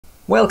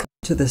Welcome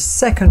to the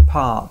second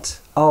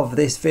part of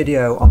this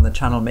video on the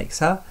channel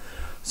mixer.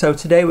 So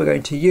today we're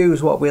going to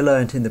use what we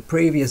learned in the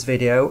previous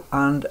video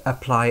and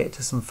apply it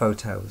to some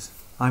photos.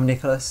 I'm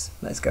Nicholas,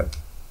 let's go.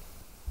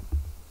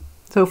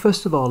 So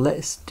first of all,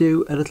 let's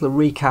do a little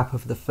recap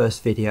of the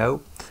first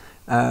video.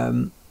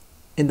 In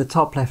the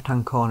top left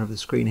hand corner of the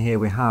screen here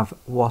we have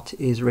what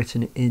is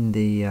written in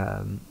the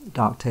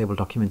Darktable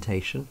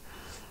documentation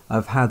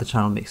of how the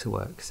channel mixer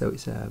works. So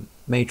it's a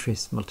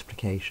matrix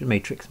multiplication,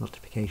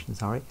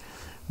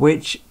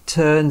 which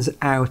turns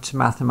out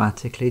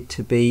mathematically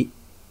to be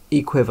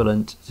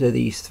equivalent to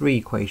these three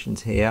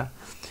equations here,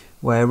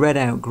 where red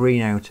out,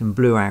 green out and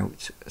blue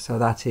out. So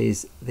that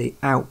is the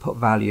output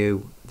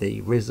value,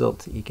 the result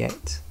that you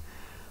get,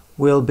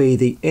 will be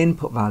the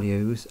input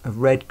values of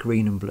red,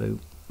 green and blue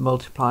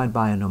multiplied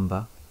by a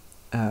number,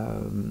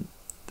 the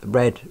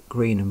red,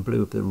 green and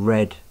blue of the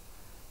red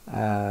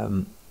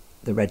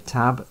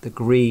tab, the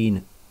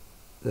green,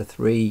 the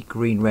three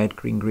green, red,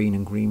 green, green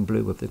and green,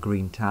 blue of the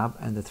green tab,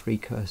 and the three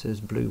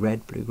cursors blue,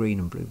 red, blue, green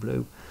and blue,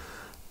 blue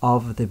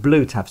of the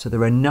blue tab. So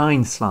there are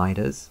 9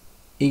 sliders.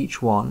 Each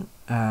one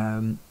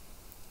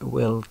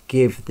will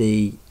give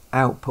the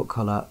output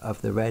colour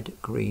of the red,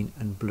 green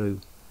and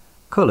blue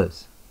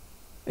colours.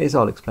 It's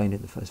all explained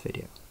in the first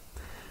video.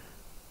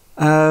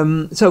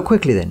 So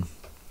quickly then,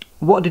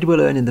 what did we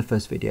learn in the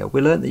first video?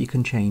 We learned that you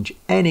can change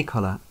any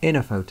colour in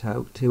a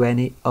photo to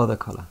any other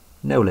colour,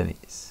 no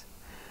limits.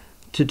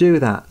 To do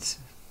that,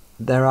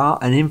 there are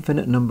an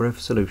infinite number of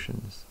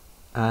solutions,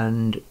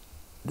 and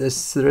there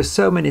are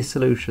so many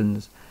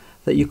solutions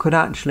that you could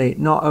actually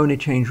not only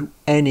change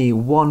any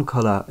one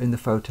colour in the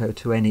photo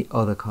to any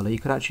other colour, you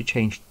could actually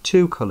change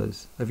 2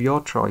 colours of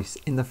your choice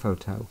in the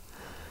photo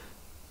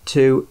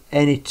to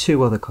any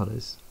 2 other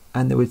colours,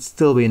 and there would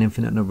still be an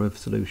infinite number of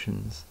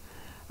solutions.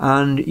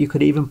 And you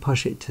could even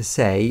push it to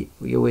say,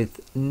 with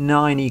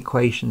 9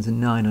 equations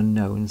and 9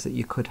 unknowns, that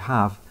you could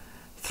have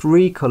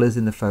 3 colours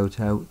in the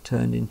photo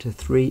turned into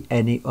 3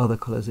 any other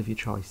colours of your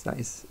choice. That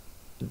is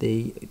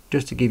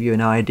just to give you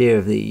an idea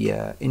of the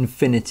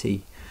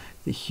infinity,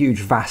 the huge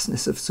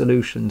vastness of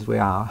solutions we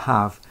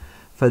have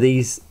for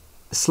these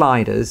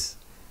sliders,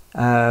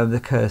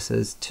 the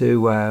cursors,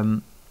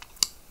 to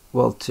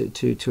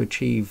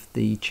achieve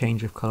the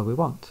change of colour we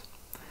want.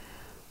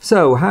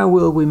 So how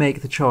will we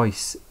make the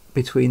choice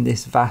between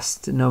this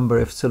vast number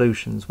of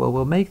solutions? Well,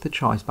 we'll make the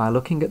choice by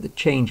looking at the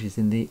changes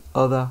in the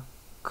other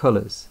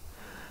colours.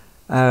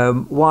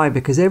 Why?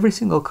 Because every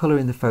single colour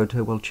in the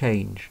photo will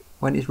change.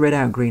 When it's red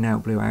out, green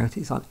out, blue out,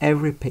 it's on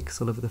every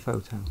pixel of the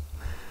photo.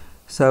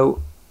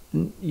 So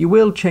you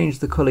will change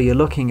the colour you're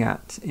looking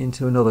at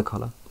into another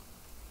colour,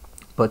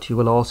 but you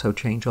will also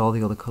change all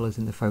the other colours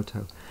in the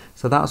photo.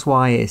 So that's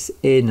why it's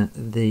in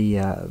the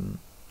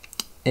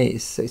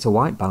it's a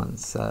white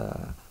balance.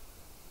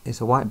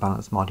 It's a white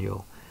balance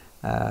module.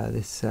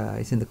 It's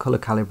in the colour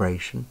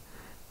calibration,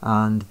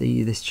 and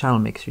this channel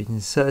mixer is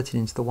inserted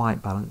into the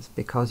white balance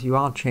because you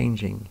are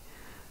changing,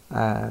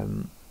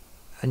 and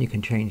you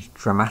can change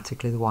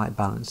dramatically the white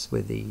balance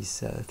with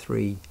these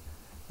 3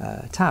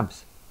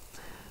 tabs.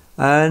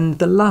 And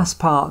the last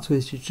part,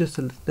 which is just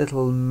a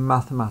little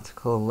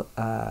mathematical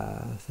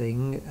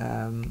thing,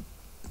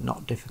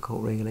 not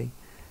difficult really,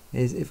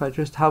 is if I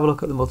just have a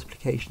look at the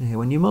multiplication here.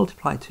 When you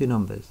multiply 2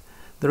 numbers,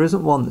 there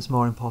isn't one that's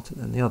more important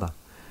than the other.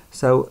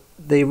 So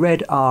the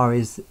red R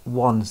is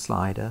 1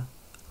 slider,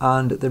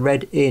 and the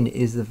red in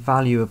is the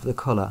value of the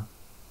colour,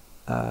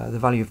 the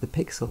value of the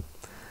pixel.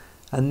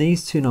 And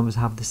these 2 numbers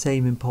have the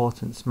same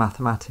importance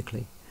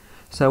mathematically.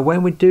 So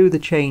when we do the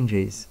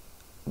changes,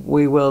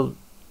 we will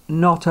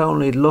not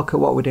only look at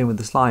what we're doing with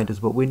the sliders,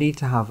 but we need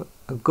to have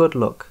a good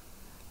look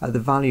at the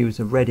values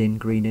of red in,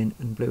 green in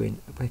and blue in,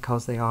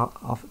 because they are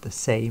of the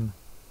same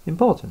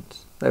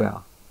importance. There we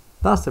are.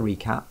 That's the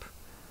recap.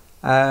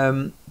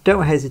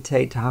 Don't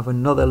hesitate to have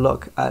another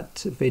look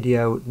at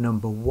video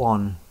number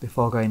 1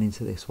 before going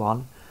into this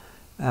one.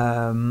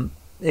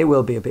 It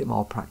will be a bit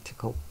more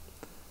practical,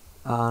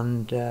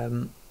 and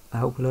I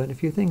hope we learn a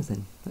few things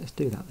then. Let's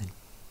do that then.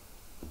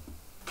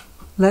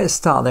 Let's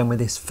start then with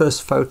this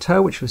first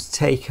photo, which was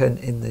taken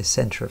in the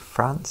centre of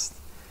France,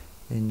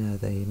 in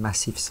the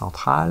Massif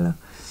Central,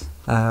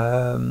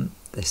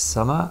 this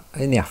summer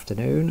in the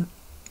afternoon.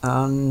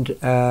 And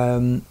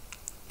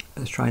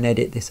let's try and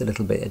edit this a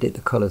little bit, edit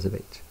the colours a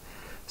bit.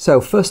 So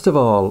first of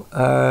all,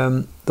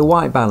 the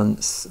white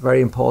balance,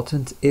 very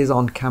important, is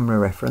on camera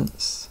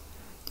reference.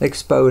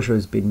 Exposure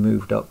has been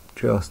moved up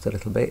just a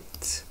little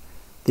bit.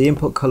 The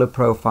input colour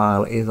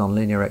profile is on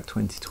LinearX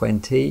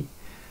 2020.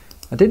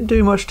 I didn't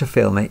do much to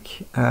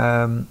filmic,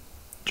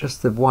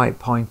 just the white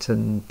point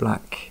and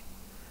black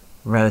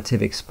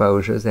relative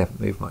exposures. They haven't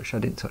moved much. I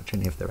didn't touch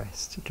any of the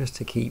rest, just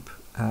to keep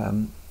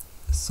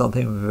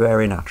something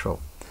very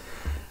natural.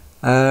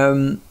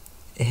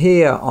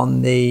 Here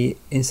on the,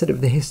 instead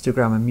of the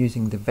histogram, I'm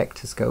using the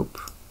vector scope.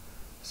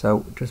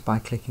 So just by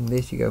clicking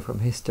this, you go from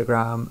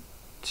histogram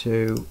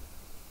to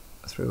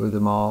through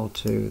them all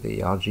to the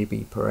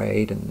RGB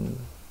parade and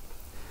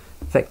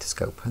vector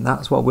scope, and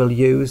that's what we'll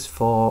use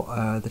for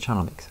the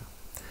channel mixer.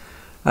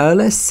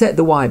 Let's set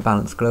the white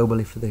balance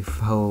globally for the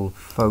whole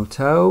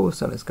photo.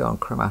 So let's go on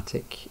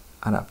chromatic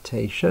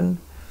adaptation,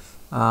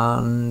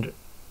 and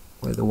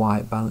with the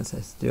white balance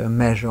let's do a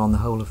measure on the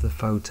whole of the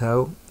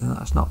photo, and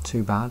that's not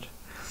too bad.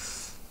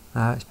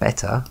 It's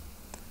better,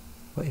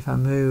 but if I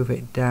move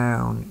it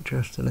down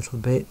just a little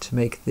bit to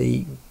make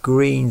the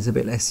greens a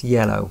bit less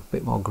yellow, a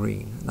bit more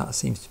green, and that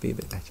seems to be a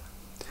bit better.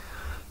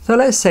 So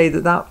let's say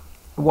that that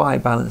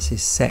white balance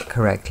is set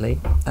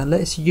correctly, and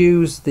let's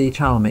use the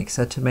channel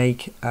mixer to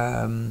make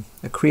a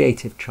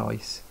creative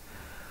choice.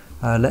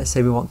 Let's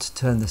say we want to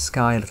turn the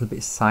sky a little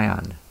bit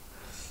cyan.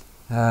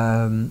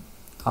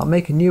 I'll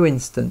make a new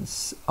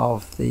instance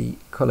of the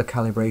color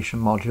calibration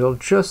module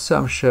just so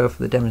I'm sure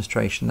for the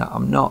demonstration that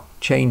I'm not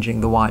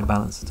changing the white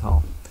balance at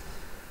all.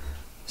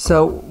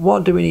 So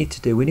what do we need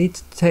to do? We need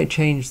to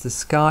change the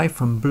sky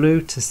from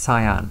blue to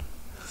cyan.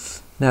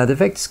 Now the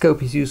vector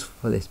scope is useful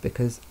for this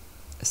because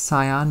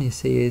cyan, you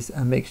see, is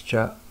a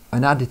mixture,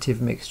 an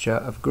additive mixture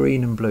of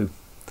green and blue.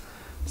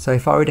 So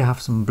if I already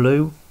have some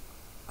blue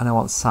and I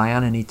want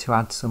cyan, I need to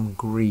add some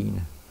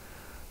green.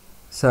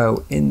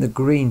 So in the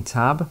green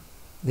tab,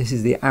 this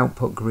is the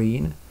output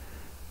green.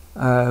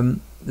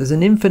 There's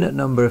an infinite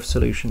number of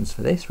solutions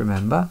for this,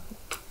 remember,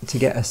 to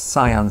get a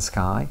cyan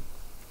sky,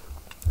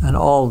 and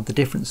all the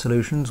different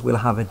solutions will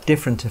have a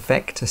different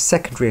effect, a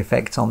secondary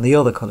effect on the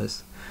other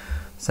colours.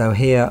 So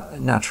here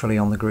naturally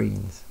on the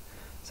greens.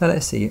 So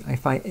let's see,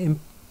 if I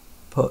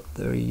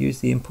use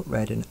the input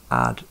red and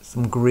add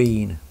some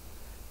green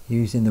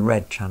using the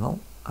red channel,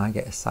 I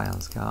get a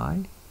cyan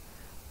sky.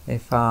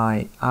 If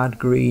I add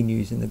green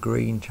using the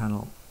green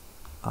channel,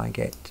 I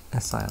get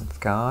a cyan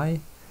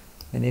sky.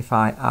 And if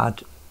I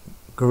add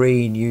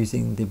green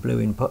using the blue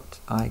input,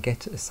 I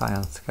get a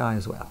cyan sky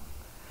as well.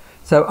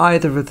 So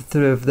either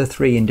of the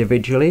three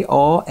individually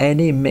or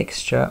any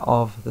mixture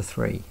of the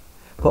three.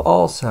 But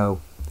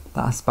also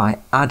that's by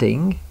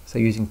adding, so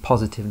using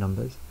positive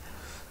numbers.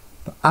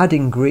 But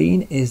adding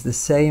green is the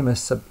same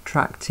as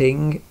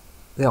subtracting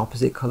the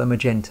opposite colour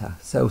magenta,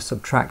 so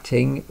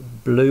subtracting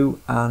blue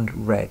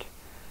and red.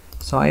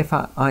 So if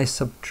I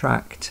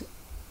subtract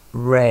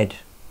red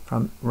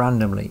from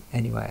randomly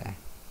anywhere,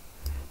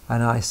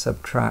 and I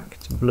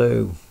subtract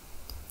blue,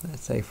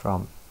 let's say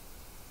from,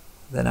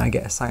 then I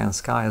get a cyan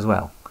sky as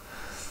well.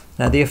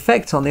 Now the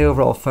effect on the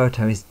overall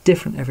photo is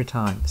different every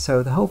time,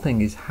 so the whole thing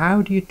is,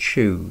 how do you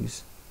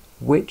choose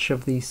which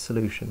of these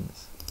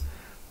solutions?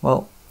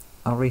 Well,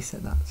 I'll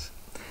reset that.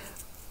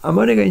 I'm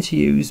only going to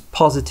use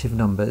positive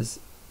numbers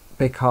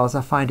because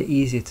I find it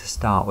easier to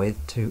start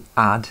with, to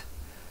add,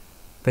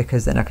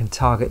 because then I can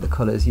target the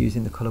colours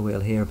using the colour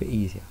wheel here a bit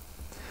easier.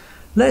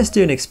 Let's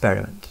do an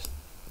experiment.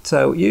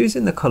 So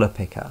using the colour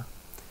picker,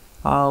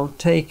 I'll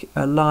take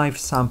a live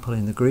sample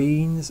in the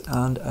greens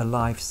and a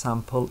live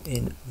sample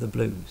in the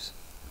blues.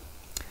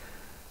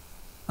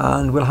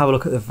 And we'll have a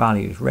look at the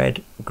values,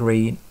 red,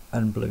 green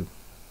and blue.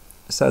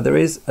 So there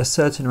is a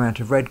certain amount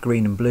of red,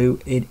 green and blue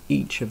in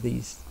each of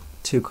these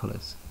two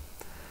colours.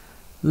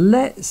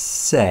 Let's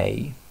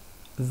say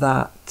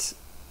that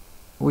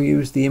we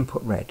use the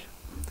input red.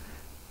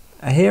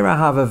 Here I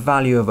have a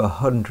value of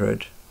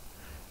 100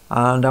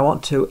 and I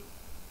want to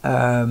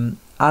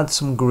add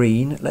some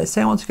green. Let's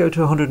say I want to go to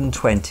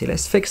 120.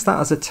 Let's fix that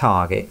as a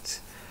target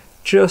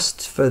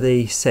just for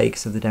the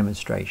sakes of the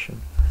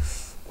demonstration.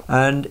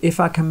 And if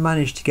I can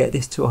manage to get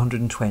this to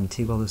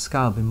 120, well, the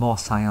sky will be more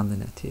cyan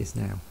than it is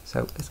now.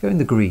 So let's go in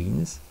the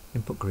greens,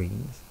 input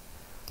greens,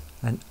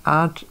 and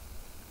add.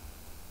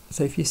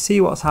 So if you see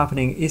what's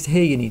happening, is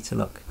here you need to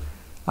look.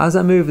 As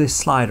I move this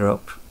slider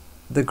up,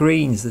 the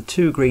greens, the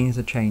two greens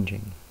are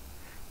changing.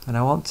 And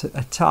I want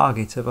a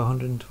target of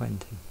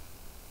 120.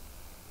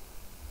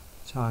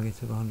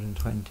 Target of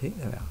 120,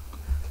 there we are.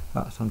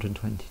 That's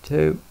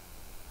 122.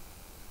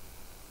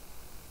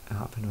 What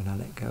happened when I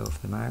let go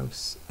of the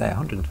mouse? There,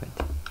 120.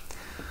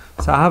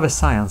 So I have a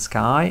cyan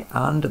sky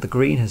and the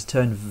green has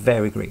turned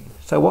very green.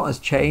 So what has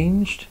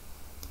changed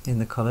in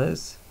the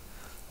colours?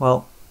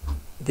 Well,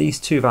 these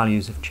two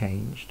values have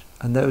changed,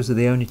 and those are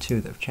the only two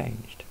that have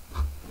changed.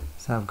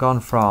 So I've gone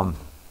from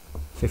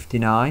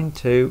 59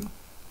 to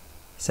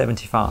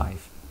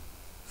 75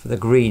 for the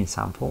green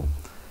sample,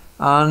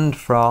 and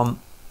from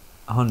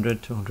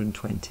 100 to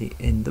 120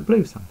 in the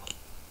blue sample.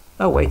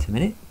 Oh, wait a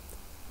minute.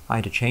 I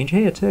had a change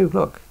here too,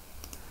 look.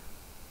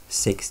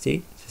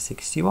 60 to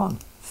 61,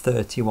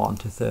 31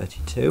 to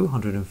 32,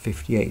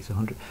 158 to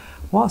 100.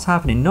 What's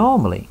happening?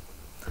 Normally,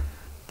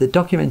 the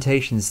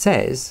documentation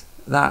says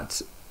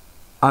that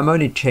I'm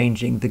only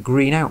changing the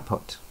green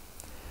output.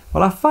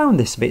 Well, I found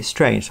this a bit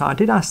strange, so I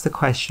did ask the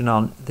question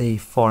on the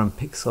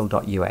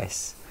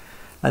forumpixel.us,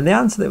 and the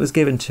answer that was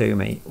given to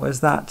me was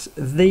that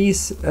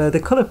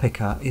the colour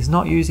picker is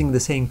not using the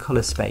same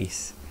colour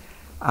space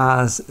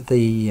as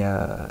the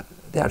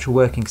actual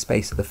working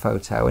space of the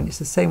photo, and it's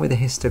the same with the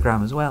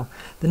histogram as well.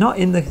 They're not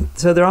in the,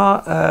 so there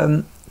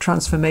are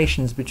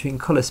transformations between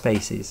colour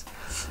spaces,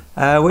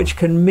 which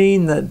can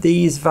mean that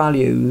these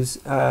values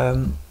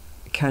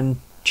can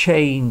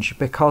change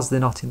because they're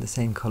not in the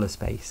same colour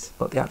space,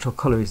 but the actual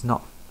colour is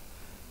not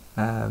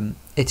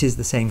it is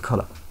the same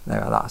colour.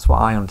 That's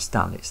what I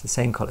understand. It's the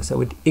same colour. So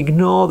we'd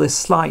ignore the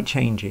slight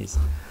changes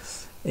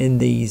in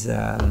these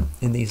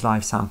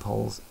live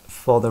samples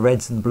for the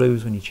reds and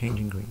blues when you're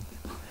changing greens.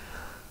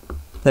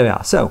 There we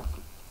are. So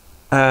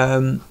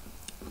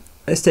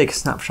let's take a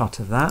snapshot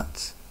of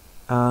that,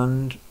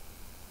 and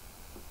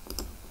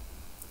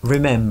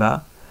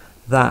remember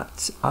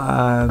that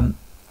I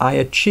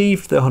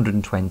achieved the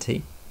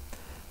 120,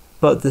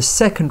 but the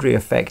secondary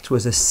effect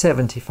was a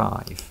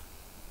 75,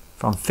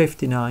 from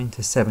 59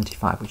 to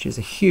 75, which is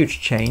a huge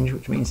change,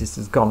 which means this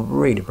has gone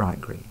really bright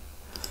green.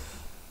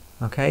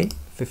 Okay,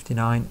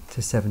 59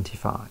 to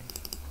 75.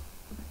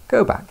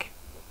 Go back.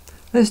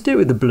 Let's do it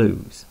with the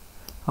blues.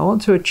 I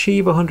want to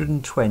achieve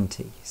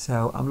 120,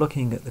 so I'm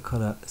looking at the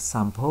colour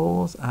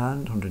samples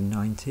and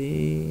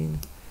 119.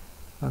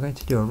 I'm going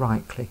to do a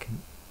right click and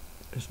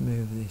just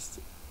move this.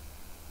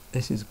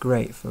 This is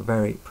great for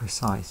very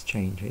precise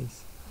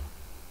changes.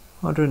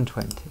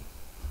 120.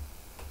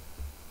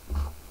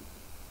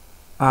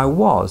 I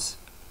was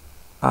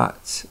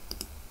at,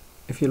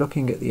 if you're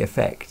looking at the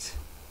effect,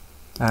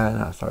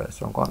 no, sorry, that's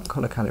the wrong one,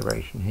 colour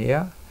calibration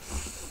here,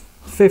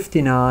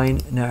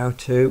 59 now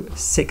to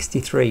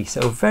 63,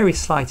 so a very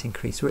slight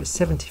increase. We're at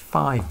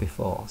 75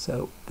 before,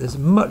 so there's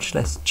much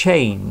less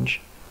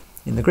change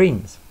in the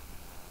greens.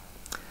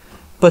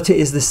 But it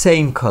is the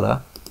same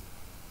colour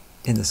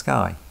in the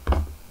sky.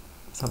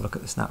 Let's have a look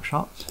at the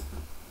snapshot.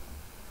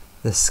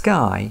 The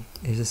sky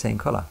is the same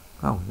colour.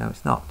 Oh, no,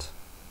 it's not.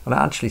 Well,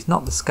 actually, it's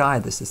not the sky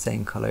that's the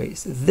same colour.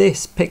 It's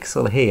this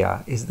pixel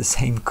here is the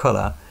same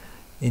colour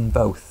in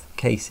both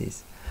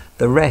cases.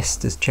 The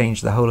rest has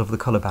changed the whole of the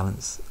colour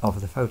balance of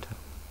the photo.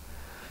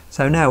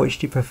 So now, which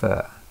do you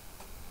prefer?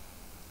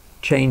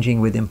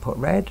 Changing with input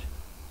red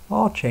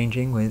or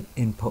changing with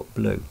input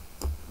blue?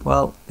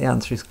 Well, the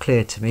answer is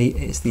clear to me.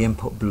 It's the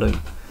input blue,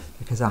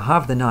 because I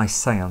have the nice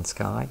cyan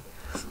sky,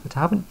 but I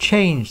haven't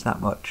changed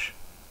that much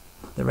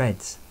the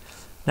reds.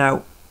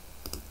 Now,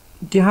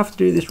 do you have to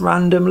do this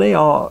randomly,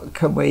 or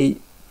can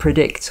we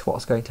predict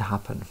what's going to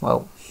happen?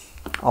 Well,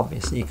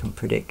 obviously you can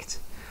predict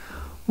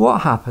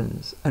what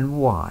happens and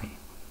why.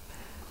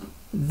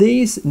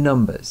 These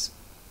numbers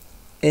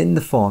in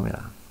the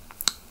formula,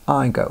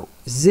 I go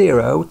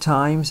 0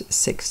 times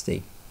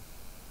 60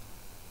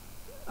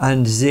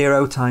 and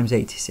 0 times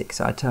 86.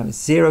 So I turn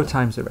 0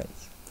 times the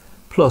reds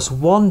plus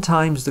 1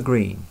 times the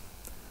green,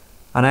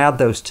 and I add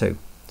those two.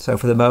 So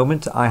for the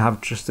moment I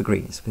have just the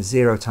greens, because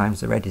 0 times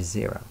the red is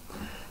 0.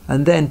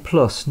 And then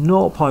plus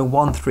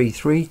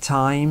 0.133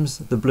 times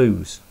the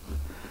blues.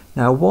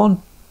 Now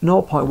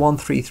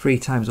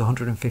 0.133 times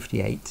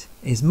 158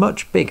 is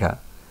much bigger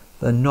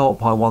than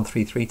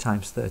 0.133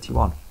 times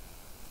 31.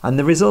 And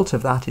the result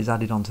of that is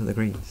added onto the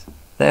greens.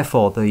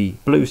 Therefore the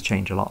blues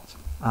change a lot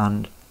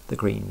and the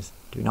greens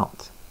do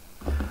not.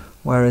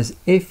 Whereas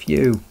if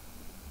you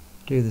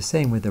do the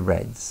same with the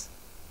reds,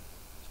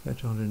 let's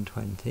go to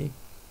 120.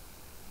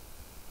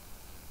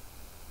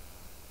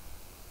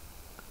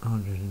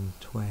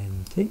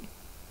 120.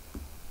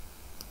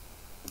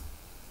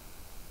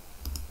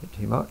 Bit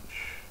too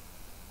much.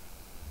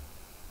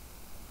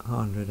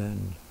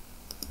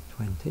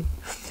 120.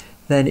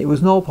 Then it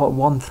was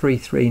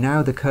 0.133.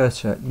 Now the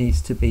cursor needs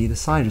to be, the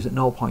side was at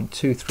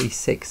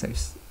 0.236. So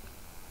it's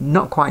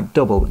not quite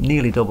double, but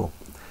nearly double.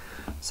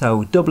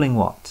 So doubling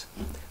what?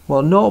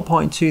 Well,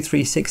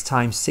 0.236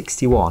 times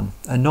 61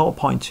 and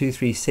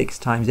 0.236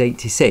 times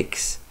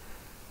 86.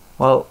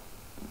 Well,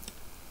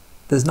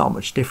 there's not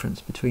much difference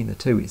between the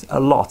two. It's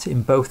a lot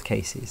in both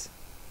cases.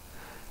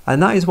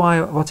 And that is why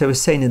what I was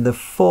saying in the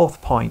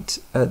fourth point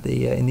at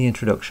in the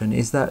introduction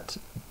is that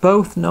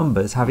both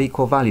numbers have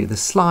equal value, the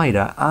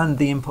slider and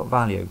the input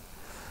value.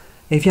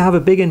 If you have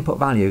a big input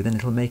value, then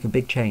it'll make a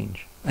big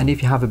change. And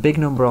if you have a big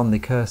number on the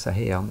cursor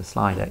here on the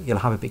slider, you'll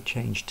have a big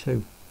change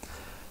too.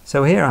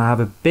 So here I have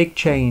a big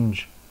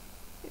change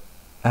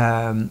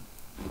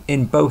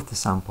in both the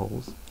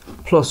samples,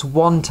 plus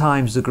 1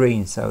 times the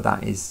green, so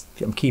that is,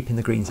 I'm keeping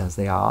the greens as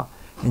they are,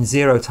 and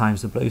 0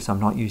 times the blue, so I'm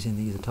not using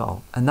these at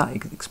all. And that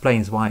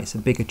explains why it's a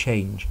bigger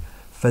change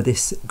for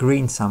this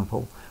green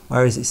sample,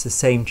 whereas it's the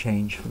same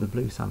change for the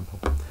blue sample.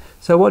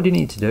 So what do you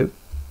need to do?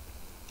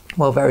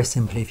 Well, very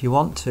simply, if you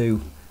want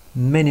to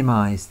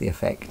minimize the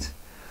effect,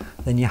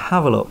 then you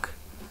have a look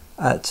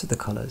at the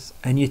colours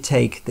and you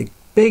take the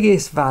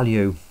biggest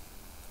value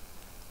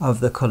of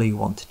the colour you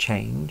want to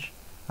change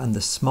and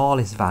the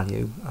smallest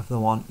value of the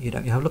one you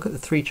don't. You have a look at the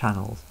 3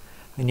 channels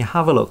and you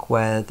have a look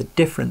where the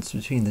difference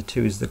between the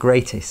two is the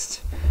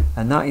greatest,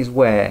 and that is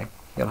where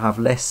you'll have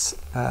less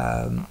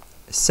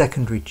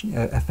secondary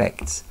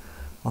effects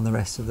on the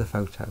rest of the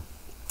photo.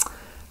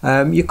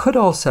 You could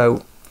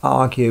also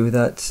argue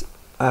that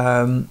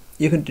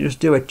you can just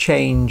do a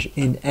change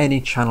in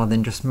any channel and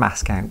then just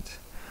mask out.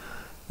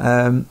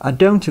 I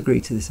don't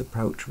agree to this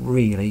approach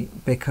really,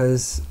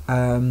 because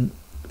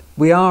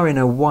we are in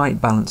a white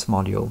balance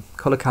module.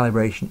 Colour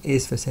calibration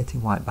is for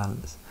setting white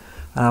balance.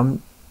 And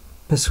I'm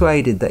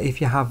persuaded that if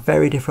you have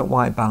very different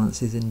white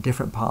balances in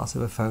different parts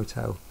of a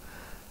photo,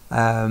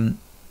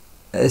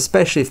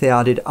 especially if they are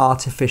added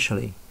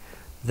artificially,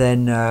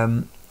 then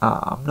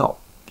I'm not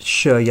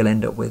sure you'll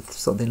end up with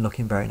something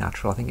looking very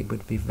natural. I think it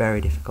would be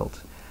very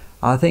difficult.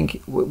 I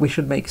think we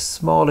should make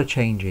smaller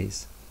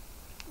changes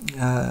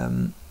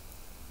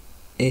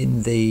in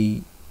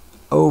the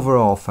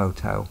overall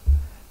photo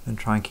and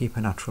try and keep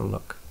a natural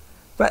look.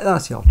 But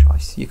that's your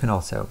choice. You can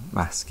also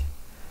mask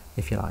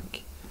if you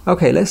like.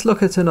 Okay, let's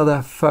look at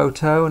another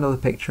photo, another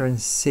picture,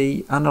 and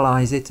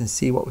analyze it and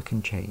see what we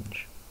can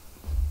change.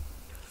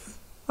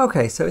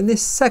 Okay, so in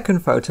this second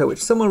photo,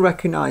 which some will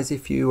recognize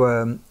if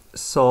you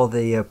saw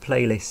the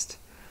playlist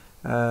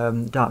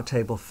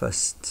Darktable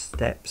First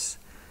Steps,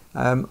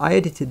 I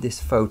edited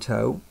this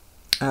photo.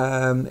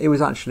 It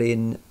was actually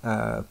in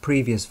a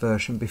previous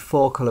version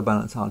before Colour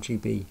Balance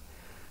RGB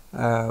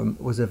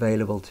was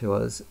available to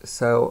us,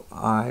 so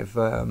I've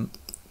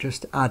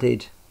just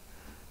added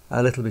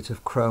a little bit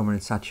of chroma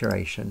and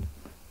saturation.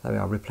 There we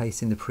are,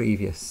 replacing the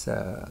previous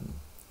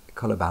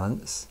colour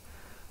balance.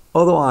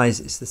 Otherwise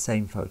it's the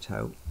same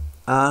photo,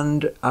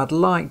 and I'd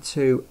like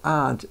to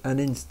add an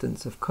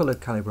instance of colour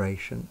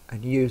calibration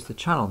and use the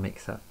channel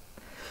mixer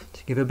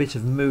to give a bit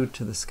of mood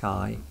to the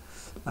sky.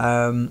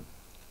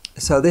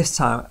 So this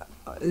time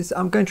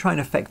I'm going to try and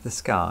affect the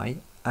sky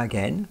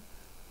again,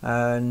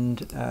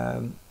 and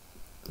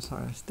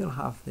sorry, I still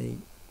have the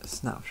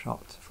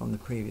snapshot from the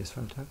previous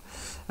photo.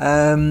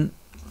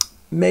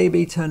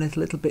 Maybe turn it a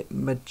little bit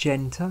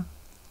magenta,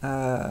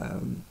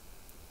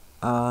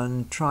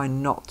 and try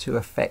not to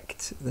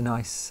affect the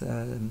nice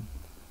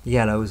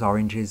yellows,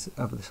 oranges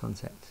over the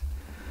sunset.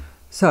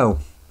 So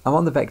I'm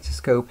on the vector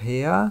scope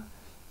here.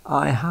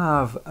 I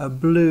have a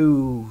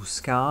blue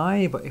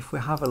sky, but if you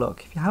have a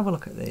look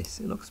at this,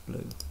 it looks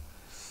blue.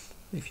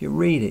 If you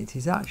read it,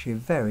 it's actually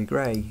very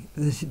grey.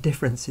 The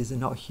differences are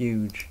not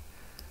huge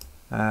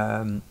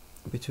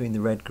between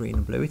the red, green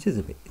and blue. It is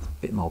a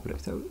bit more blue,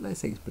 so let's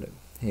say it's blue.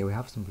 Here we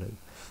have some blue.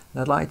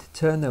 And I'd like to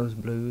turn those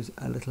blues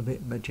a little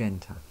bit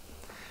magenta.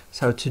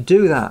 So to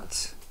do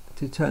that,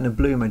 to turn a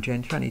blue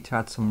magenta, I need to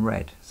add some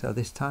red. So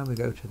this time we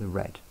go to the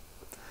red.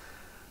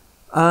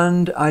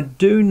 And I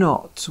do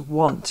not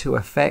want to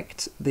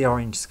affect the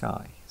orange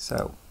sky.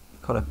 So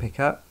colour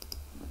picker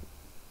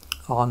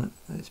on,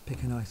 let's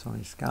pick a nice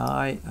orange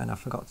sky, and I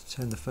forgot to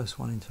turn the first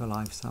one into a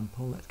live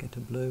sample. Let's get a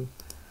blue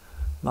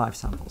live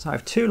sample. So I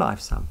have two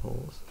live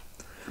samples.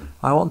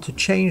 I want to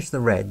change the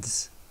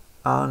reds,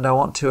 and I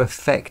want to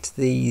affect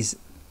these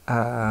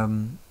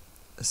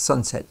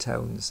sunset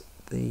tones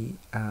the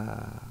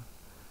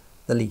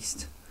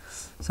least.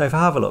 So if I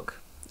have a look,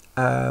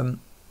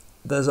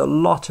 there's a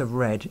lot of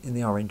red in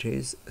the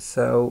oranges,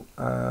 so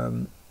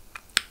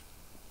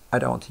I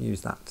don't want to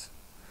use that.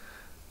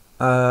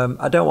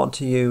 I don't want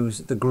to use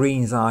the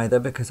greens either,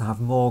 because I have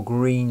more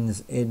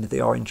greens in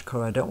the orange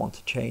colour I don't want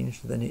to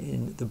change than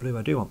in the blue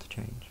I do want to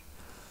change.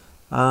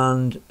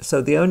 And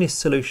so the only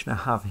solution I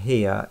have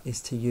here is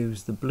to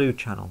use the blue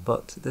channel,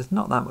 but there's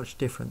not that much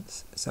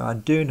difference. So I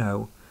do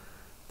know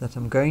that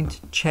I'm going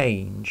to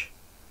change,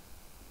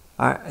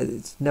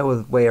 it's no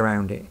other way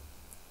around it.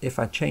 If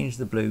I change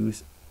the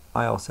blues,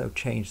 I also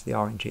change the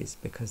oranges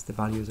because the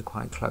values are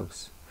quite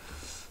close.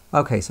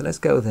 Okay, so let's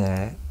go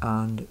there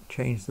and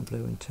change the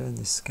blue and turn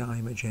the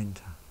sky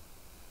magenta.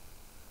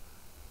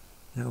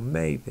 Now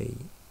maybe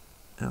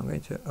I'm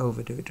going to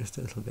overdo it just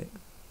a little bit.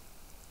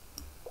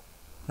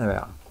 There we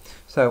are.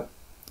 So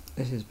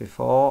this is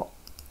before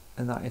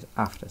and that is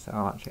after, so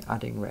I'm actually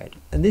adding red.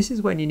 And this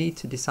is when you need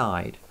to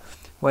decide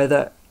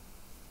whether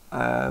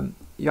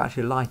you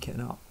actually like it or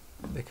not,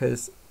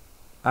 because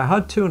I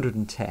had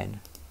 210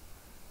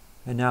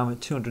 and now I'm at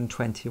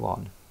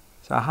 221,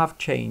 so I have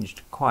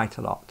changed quite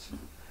a lot.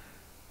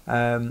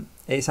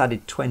 It's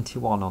added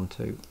 21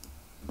 onto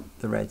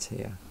the reds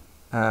here.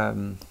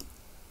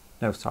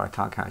 No, sorry, I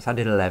can't count. It's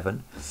added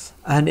 11.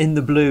 And in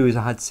the blues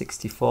I had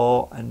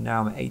 64 and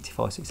now I'm at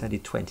 84, so it's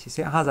added 20.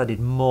 So it has added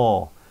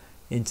more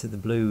into the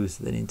blues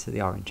than into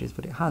the oranges,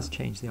 but it has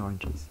changed the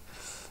oranges.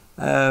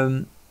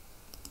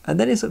 And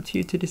then it's up to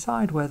you to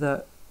decide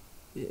whether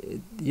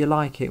you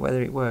like it,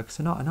 whether it works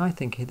or not. And I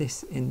think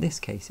in this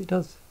case it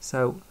does.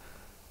 So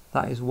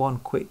that is one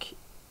quick,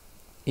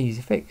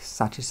 easy fix.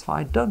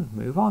 Satisfied, done,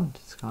 move on.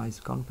 The sky's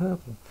gone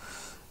purple.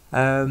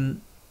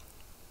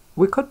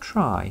 We could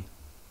try,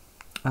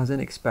 as an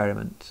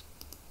experiment,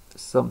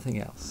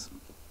 something else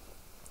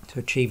to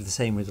achieve the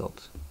same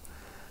result.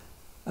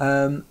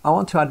 I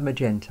want to add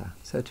magenta.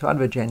 So to add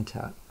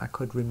magenta, I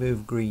could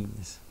remove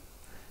greens.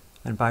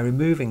 And by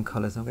removing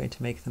colours, I'm going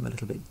to make them a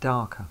little bit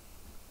darker.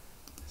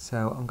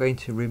 So I'm going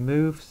to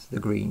remove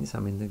the greens.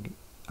 I'm in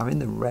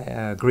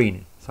the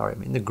green. Sorry,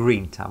 I'm in the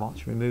green tab. I want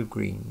to remove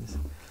greens,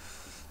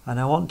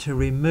 and I want to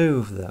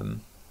remove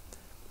them.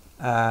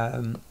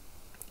 Well,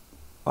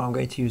 I'm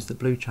going to use the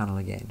blue channel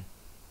again,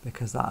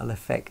 because that'll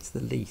affect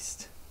the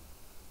least.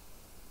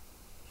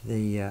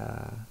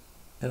 It'll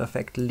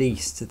affect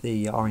least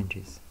the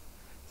oranges.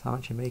 So I'm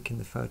actually making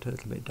the photo a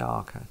little bit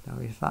darker. Now,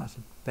 if that's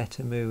a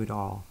better mood,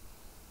 or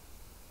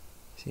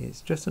see,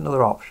 it's just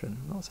another option.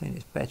 I'm not saying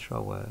it's better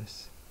or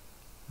worse.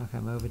 Okay,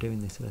 I'm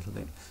overdoing this a little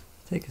bit.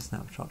 Take a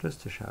snapshot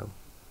just to show.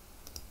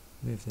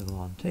 Move the other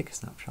one. Take a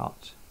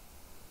snapshot.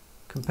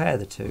 compare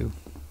the two.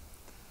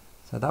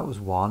 So that was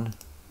 1,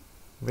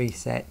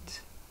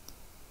 reset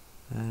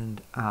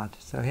and add.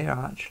 So here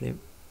I'm actually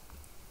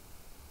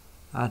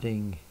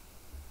adding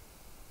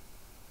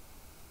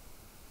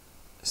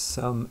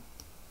some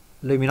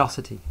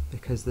luminosity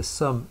because the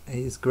sum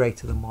is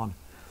greater than 1.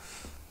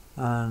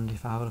 And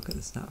if I have a look at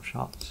the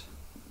snapshot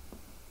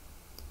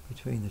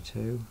between the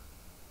two,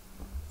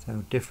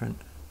 so different,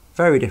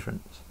 very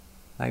different.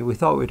 Like we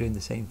thought we were doing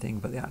the same thing,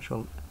 but the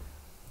actual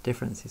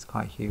difference is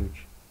quite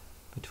huge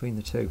between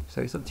the two.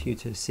 So it's up to you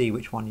to see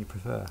which one you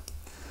prefer.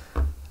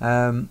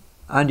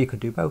 And you could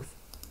do both.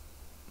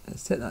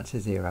 Let's set that to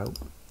 0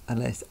 and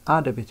let's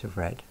add a bit of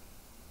red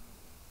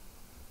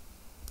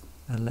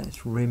and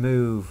let's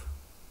remove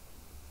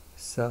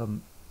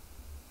some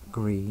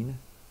green.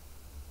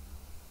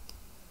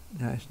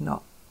 Now it's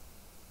not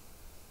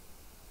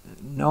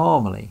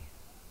normally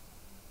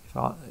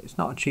it's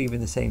not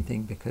achieving the same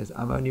thing because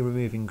I'm only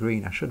removing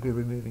green. I should be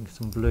removing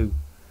some blue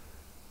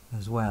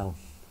as well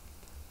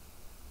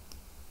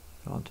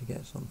if I want to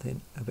get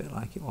something a bit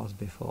like it was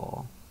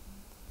before.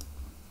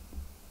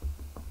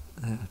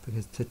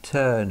 Because to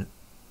turn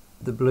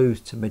the blues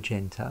to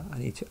magenta I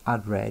need to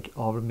add red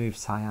or remove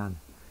cyan.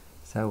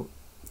 So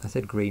I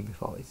said green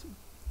before, it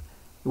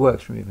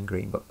works removing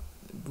green, but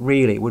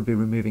really it would be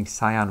removing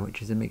cyan,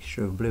 which is a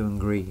mixture of blue and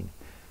green.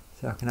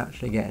 So I can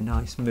actually get a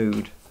nice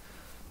mood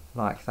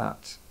like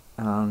that,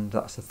 and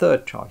that's the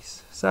third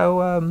choice.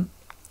 So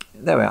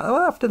there we are.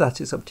 Well, after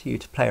that it's up to you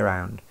to play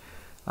around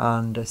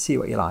and see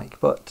what you like,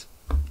 but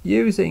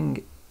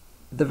using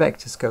the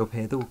vector scope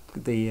here,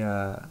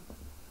 the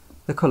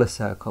colour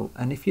circle,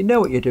 and if you know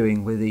what you're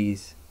doing with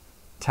these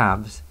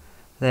tabs,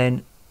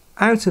 then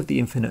out of the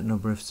infinite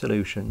number of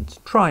solutions,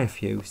 try a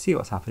few, see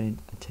what's happening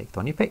and take the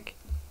one you pick.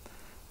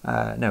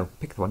 No,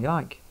 pick the one you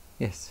like.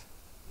 Yes,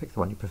 pick the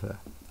one you prefer.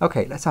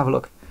 Okay, let's have a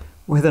look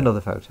with another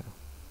photo.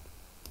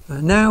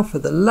 Now for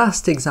the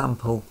last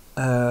example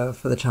for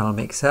the channel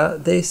mixer,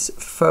 this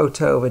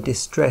photo of a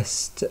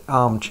distressed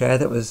armchair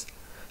that was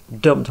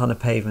dumped on a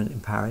pavement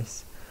in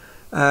Paris.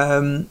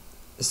 I'd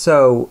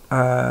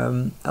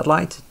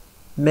like to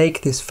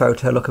make this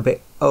photo look a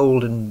bit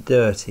old and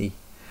dirty.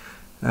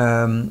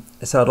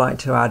 So I'd like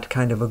to add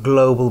kind of a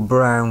global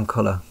brown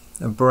colour,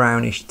 a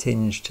brownish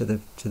tinge to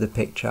the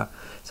picture.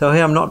 So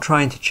here I'm not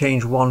trying to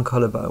change one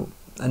colour but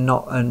and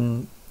not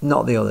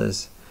the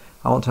others.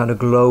 I want to add a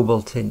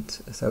global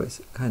tint, so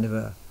it's kind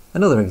of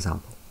another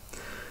example.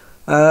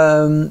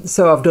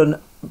 So I've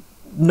done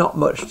not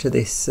much to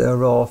this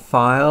raw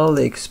file.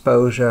 The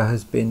exposure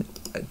has been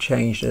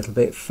changed a little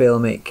bit.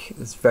 Filmic,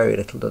 there's very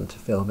little done to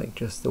filmic,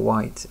 just the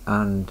white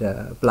and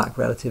black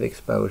relative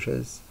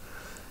exposures.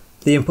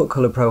 The input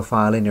colour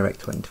profile in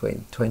Direct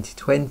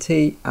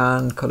 2020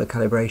 and colour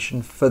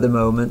calibration. For the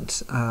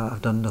moment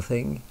I've done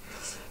nothing.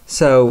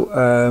 So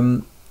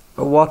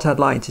what I'd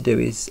like to do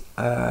is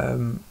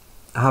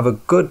have a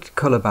good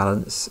colour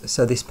balance.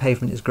 So this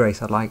pavement is grey,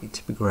 so I'd like it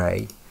to be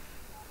grey.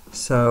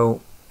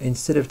 So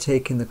instead of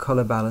taking the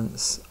colour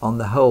balance on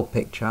the whole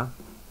picture,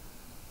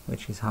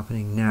 which is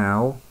happening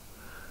now,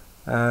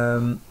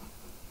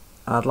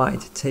 I'd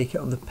like to take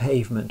it on the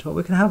pavement. Well,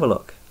 we can have a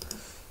look.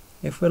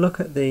 If we look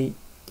at the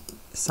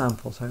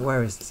sample, sorry,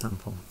 where is the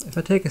sample? If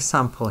I take a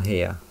sample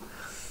here,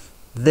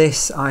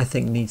 this I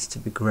think needs to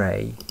be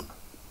grey,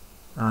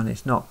 and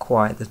it's not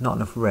quite, there's not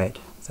enough red,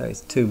 so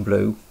it's too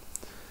blue.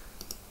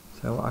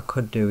 So what I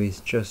could do is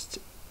just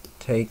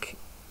take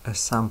a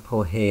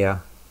sample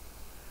here,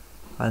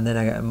 and then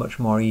I get a much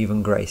more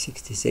even grey,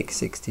 66,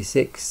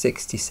 66,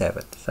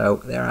 67.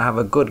 So there I have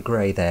a good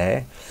grey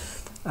there,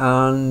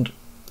 and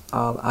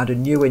I'll add a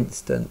new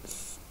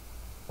instance.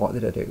 What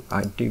did I do?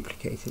 I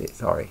duplicated it,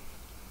 sorry.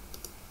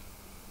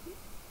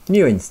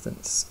 New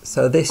instance.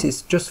 So this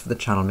is just for the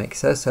channel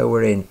mixer, so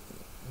we're in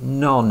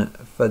none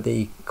for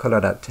the colour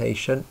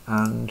adaptation,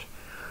 and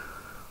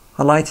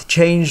I like to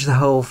change the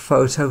whole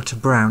photo to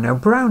brown. Now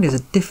brown is a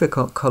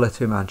difficult colour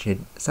to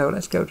imagine, so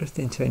let's go just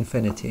into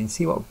infinity and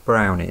see what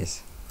brown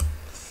is.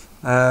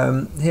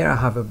 Here I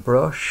have a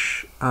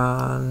brush,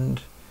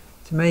 and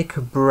to make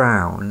a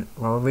brown,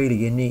 well really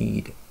you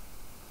need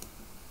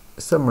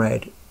some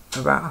red,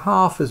 about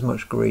half as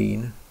much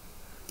green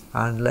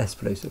and less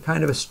blue, so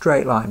kind of a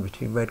straight line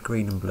between red,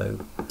 green and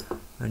blue,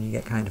 and you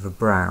get kind of a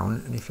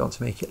brown. And if you want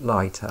to make it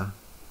lighter,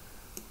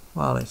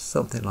 well it's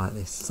something like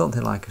this,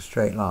 something like a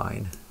straight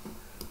line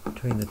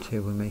between the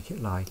two. We make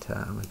it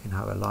lighter and we can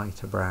have a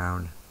lighter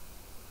brown,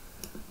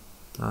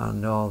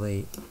 and all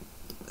the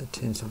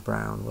tints of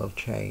brown will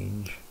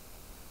change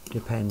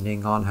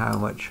depending on how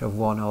much of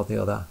one or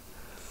the other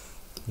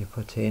you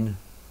put in.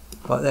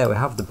 But there we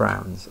have the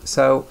browns.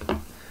 So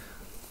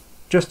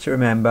just to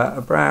remember,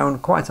 a brown,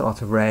 quite a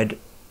lot of red,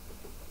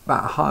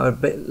 about a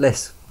bit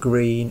less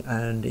green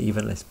and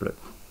even less blue.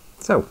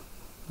 So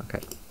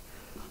okay,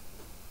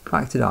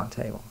 back to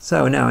Darktable.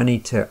 So now I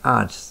need to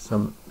add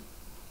some.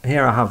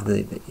 Here I have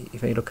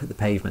if you look at the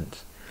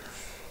pavement,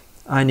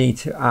 I need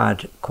to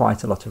add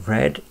quite a lot of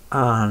red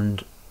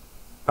and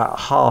about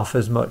half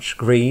as much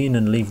green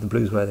and leave the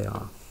blues where they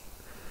are.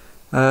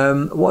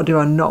 What do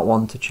I not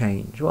want to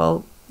change?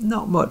 Well,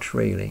 not much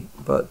really,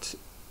 but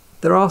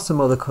there are some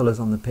other colours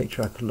on the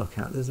picture I could look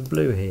at. There's a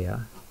blue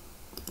here.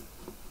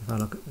 If I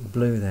look at the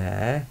blue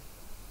there,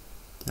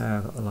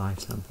 I've got the live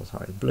sample,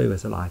 sorry, blue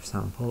as a live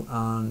sample,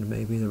 and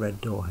maybe the red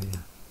door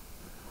here.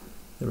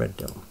 The red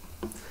door.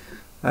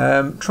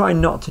 Try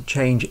not to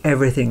change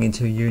everything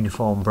into a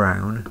uniform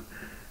brown.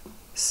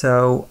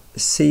 So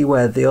see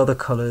where the other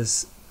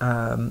colours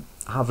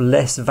have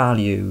less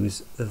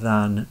values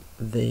than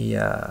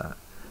the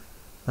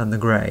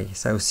grey.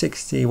 So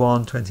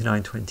 61,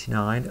 29,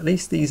 29. At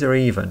least these are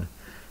even.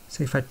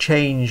 So if I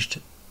changed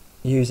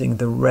using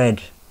the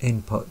red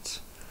input,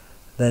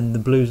 then the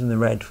blues and the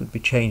red would be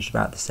changed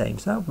about the same.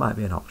 So that might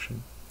be an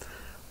option.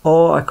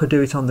 Or I could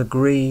do it on the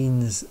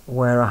greens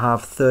where I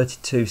have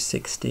 32,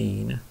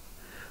 16.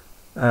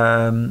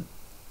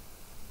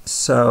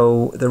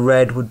 So the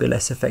red would be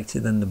less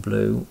affected than the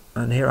blue,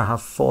 and here I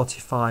have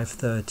 45,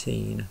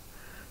 13,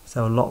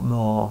 so a lot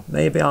more.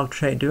 Maybe I'll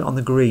do it on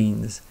the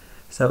greens,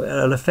 so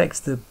it'll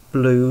affect the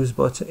blues,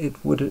 but it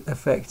would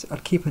affect,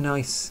 I'd keep a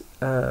nice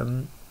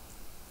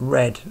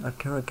red. I'd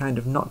kind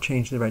of not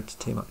change the red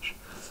too much.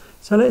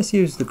 So let's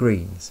use the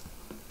greens.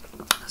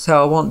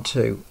 So I want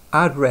to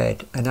add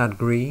red and add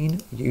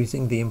green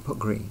using the input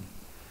green.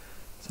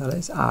 So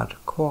let's add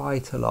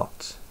quite a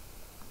lot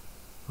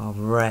of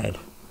red.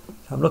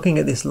 So I'm looking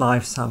at this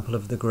live sample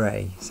of the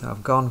grey. So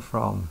I've gone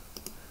from,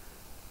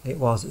 it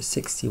was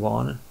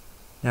 61,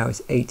 now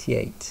it's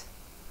 88.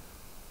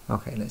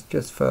 Okay, let's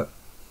just for,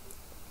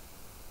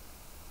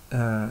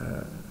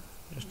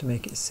 just to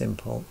make it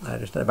simple,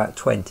 just at about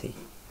 20.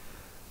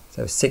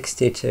 So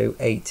 60 to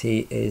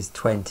 80 is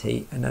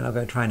 20, and then I'm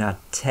going to try and add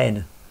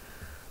 10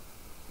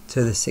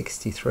 to the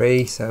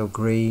 63, so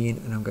green,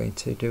 and I'm going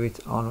to do it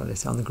on,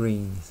 let's say on the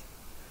greens.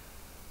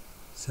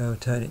 So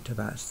turn it to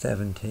about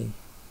 70.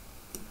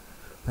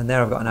 And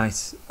there I've got a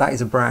nice, that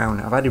is a brown.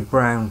 I've added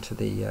brown to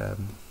the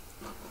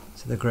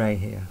grey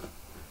here.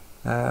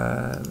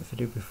 If I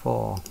do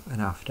before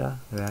and after,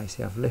 there you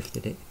see I've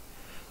lifted it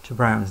to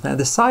browns. Now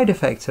the side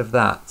effect of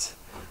that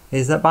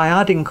is that by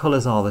adding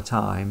colours all the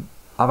time,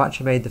 I've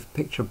actually made the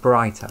picture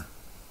brighter.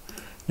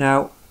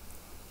 Now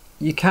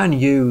you can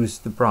use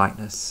the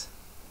brightness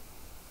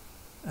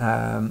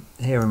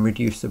here and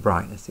reduce the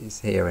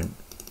brightnesses here and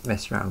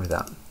mess around with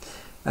that.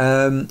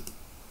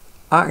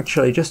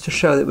 Actually, just to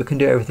show that we can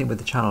do everything with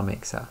the channel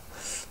mixer,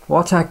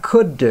 what I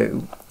could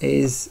do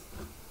is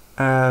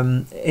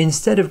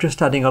instead of just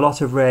adding a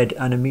lot of red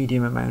and a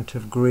medium amount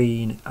of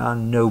green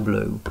and no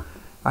blue,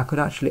 I could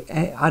actually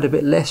add a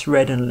bit less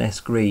red and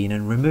less green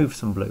and remove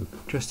some blue,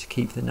 just to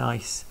keep the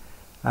nice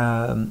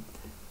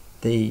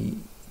the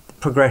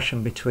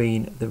progression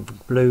between the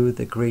blue,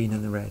 the green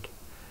and the red.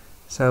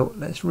 So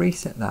let's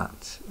reset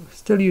that.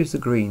 Still use the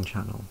green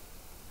channel,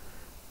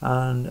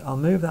 and I'll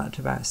move that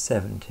to about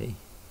 70.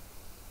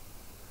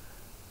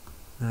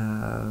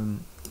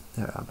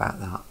 About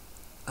that.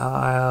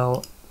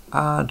 I'll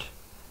add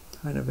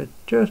kind of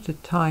just a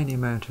tiny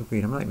amount of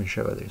green. I'm not even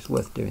sure whether it's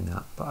worth doing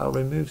that, but I'll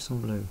remove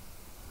some blue.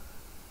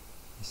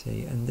 You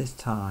see, and this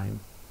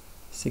time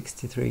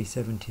 63,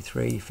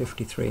 73,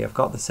 53. I've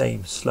got the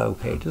same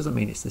slope here. It doesn't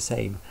mean it's the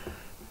same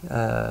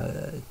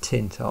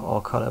tint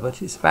or colour,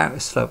 but it's about a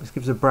slope. It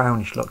gives a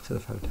brownish look to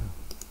the photo.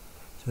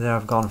 So there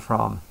I've gone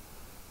from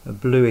a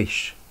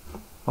bluish,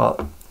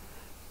 well,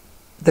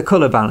 the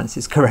colour balance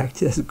is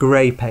correct, it's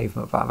grey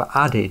pavement, but I've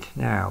added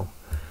now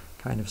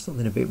kind of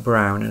something a bit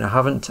brown, and I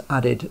haven't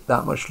added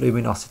that much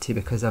luminosity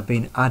because I've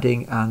been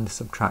adding and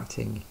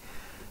subtracting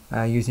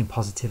using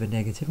positive and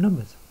negative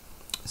numbers.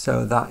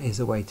 So that is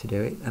a way to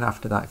do it, and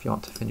after that, if you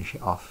want to finish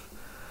it off,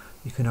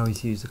 you can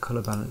always use the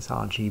colour balance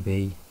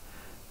RGB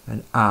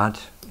and add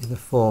in the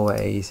 4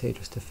 ways here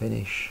just to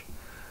finish.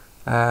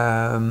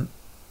 I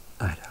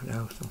don't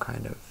know, some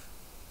kind of,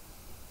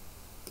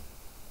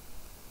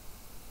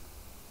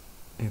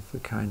 if we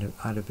kind of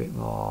add a bit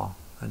more,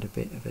 add a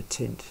bit of a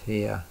tint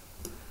here,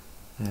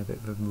 and a bit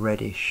of a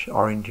reddish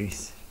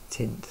orangish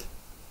tint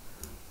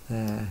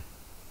there,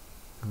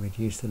 and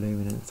reduce the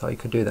luminance, or you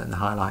could do that in the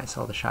highlights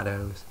or the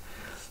shadows.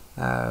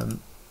 It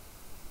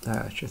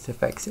just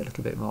affects it a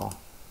little bit more,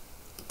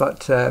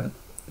 but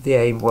the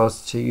aim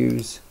was to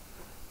use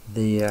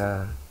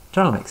the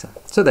channel mixer.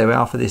 So there we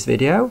are for this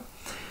video.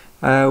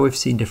 We've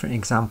seen different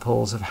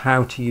examples of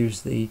how to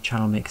use the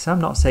channel mixer. I'm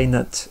not saying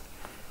that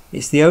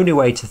it's the only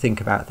way to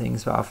think about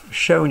things, but I've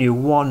shown you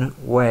one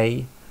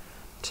way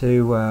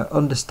to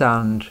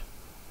understand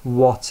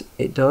what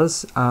it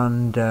does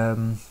and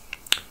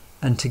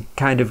to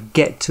kind of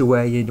get to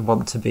where you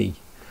want to be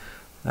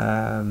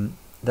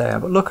there.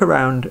 But look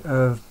around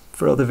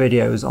for other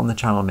videos on the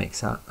channel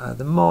mixer.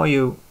 The more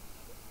you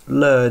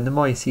learn, the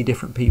more you see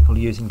different people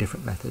using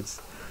different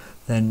methods,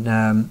 then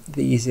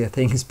the easier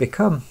things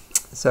become.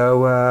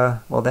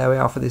 So well, there we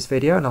are for this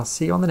video, and I'll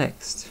see you on the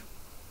next.